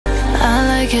I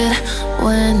like it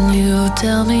when you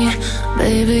tell me,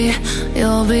 baby,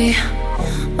 you'll be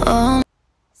all.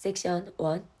 섹션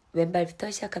 1.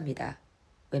 왼발부터 시작합니다.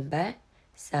 왼발,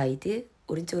 사이드,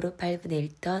 오른쪽으로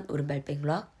 8분의 1턴, 오른발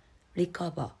백락,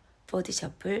 리커버, 포드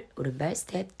셔플, 오른발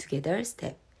스텝, 투게더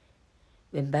스텝.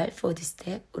 왼발 포드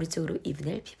스텝, 오른쪽으로 2분의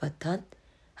 1 피벗턴,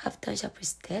 하프턴 셔플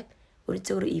스텝,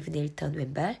 오른쪽으로 2분의 1턴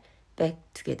왼발, 백,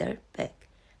 투게더, 백.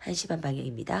 1시 반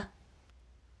방향입니다.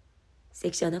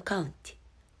 섹션 of count.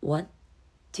 1,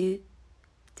 2,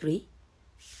 3,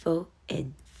 4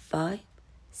 and 5,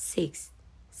 6,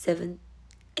 7,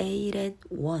 8 and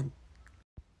 1.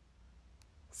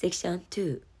 섹션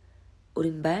 2.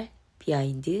 오른발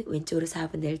비하인드, 왼쪽으로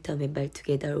 4분의 1턴 왼발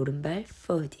투게더, 오른발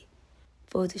포드.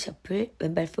 포드 셔플,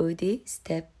 왼발 포드,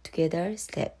 스텝, 투게더,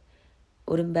 스텝.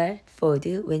 오른발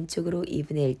포드, 왼쪽으로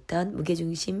 2분의 1턴,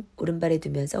 무게중심 오른발에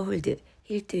두면서 홀드.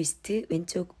 힐 트위스트,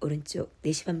 왼쪽, 오른쪽,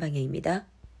 4시 반 방향입니다.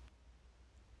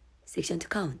 섹션 2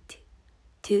 카운트.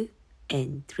 2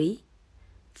 and 3,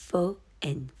 4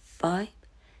 and 5,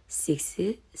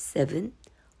 6, 7,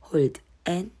 hold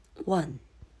and 1.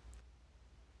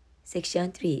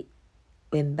 섹션 3.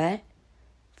 왼발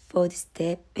포드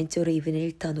스텝, 왼쪽으로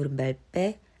 2분의 1턴 오른발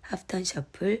백, 하프턴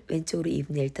셔플, 왼쪽으로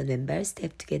 2분의 1턴 왼발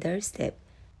스텝 투게더 스텝.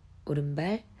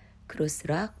 오른발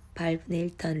크로스락,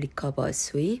 8분의 1턴 리커버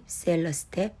스윕, 셀러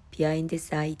스텝, 비하인드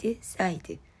사이드,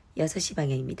 사이드. 6시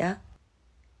방향입니다.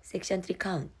 섹션 3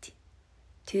 카운트.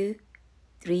 2,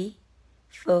 3,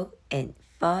 4 and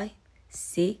 5,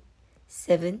 6,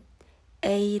 7,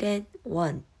 8 and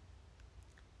 1.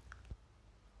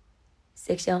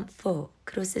 섹션 4.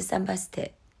 크로스 삼바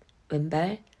스텝.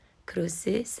 왼발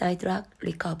크로스 사이드락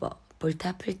리커버,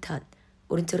 볼타 풀턴.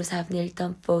 오른쪽으로 4분의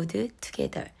 1턴 포드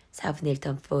투게더, 4분의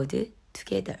 1턴 포드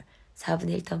투게더,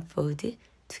 4분의 1턴 포드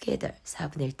투게더,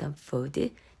 4분의 1턴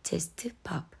포드 체스트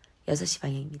팝. 6시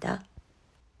방향입니다.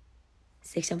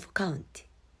 섹션 4 카운트.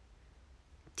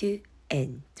 2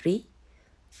 and 3,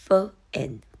 4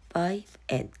 and 5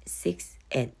 and 6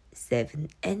 and 7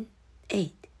 and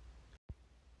 8.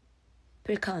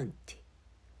 풀 카운트.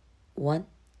 1,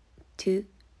 2,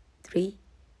 3,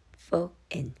 4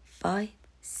 and 5,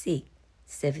 6,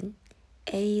 7,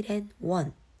 8 and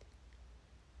 1.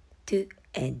 2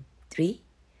 and 3,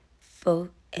 4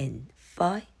 and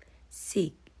 5,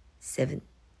 6, 7,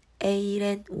 8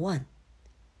 and 1.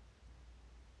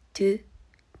 2,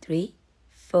 3,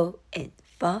 4 and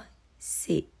 5,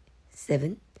 6,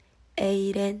 7,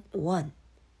 8 and 1.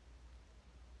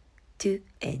 2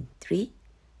 and 3,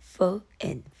 4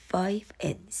 and 5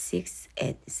 and 6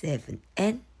 and 7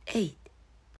 and 8.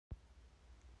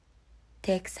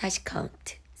 텍 40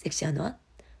 카운트. 섹션 1.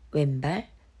 왼발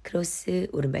크로스,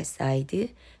 오른발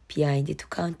사이드, 비하인드 2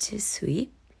 카운트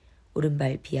스윕,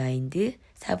 오른발 비하인드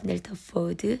 4분의 1턴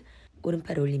포드,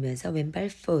 오른팔 올리면서 왼발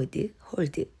포드,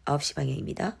 홀드. 9시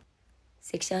방향입니다.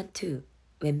 섹션 2.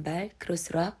 왼발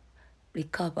크로스락,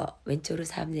 리커버, 왼쪽으로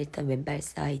 4분의 1턴 왼발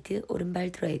사이드,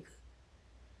 오른발 드래그.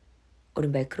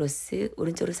 오른발 크로스,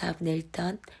 오른쪽으로 4분의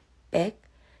 1턴 백,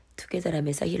 투게더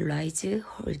하면서 힐 라이즈,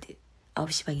 홀드.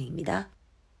 9시 방향입니다.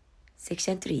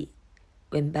 섹션 3.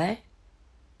 왼발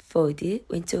포드,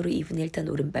 왼쪽으로 2분의 1턴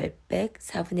오른발 백,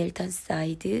 4분의 1턴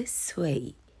사이드,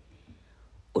 스웨이.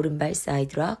 오른발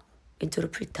사이드 락,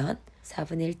 왼쪽으로 풀턴,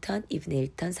 4분의 1턴,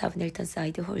 2분의 1턴, 4분의 1턴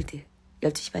사이드 홀드.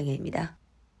 12시 방향입니다.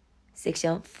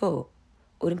 섹션 4.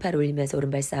 오른팔 올리면서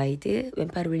오른발 사이드,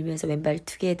 왼팔 올리면서 왼발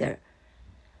투게더.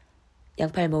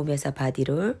 양팔 모으면서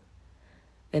바디롤,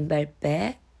 왼발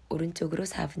백, 오른쪽으로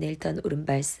 4분의 1턴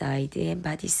오른발 사이드 앤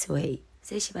바디 스웨이.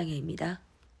 3시 방향입니다.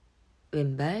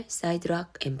 왼발 사이드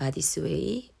락 앤 바디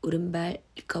스웨이, 오른발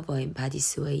리커버 앤 바디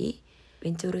스웨이,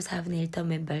 왼쪽으로 4분의 1턴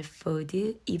왼발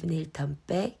포드, 2분의 1턴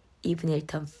백, 2분의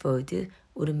 1턴 포드,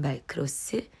 오른발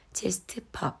크로스, 체스트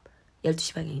팝.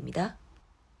 12시 방향입니다.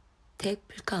 텍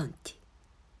풀 카운트.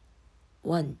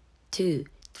 1, 2,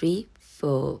 3,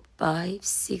 4, 5,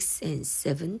 6 and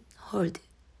 7, hold.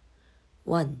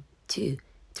 1, 2,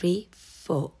 3,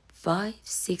 4, 5,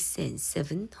 6 and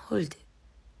 7, hold.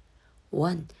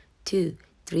 1, 2,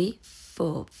 3,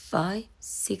 4, 5,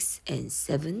 6 and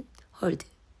 7, hold.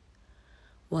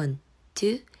 1,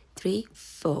 2, 3,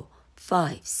 4,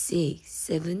 5, 6,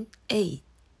 7, 8.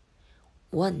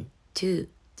 1, 2,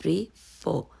 3,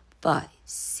 4, 5,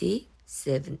 6,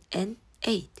 7 and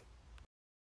 8.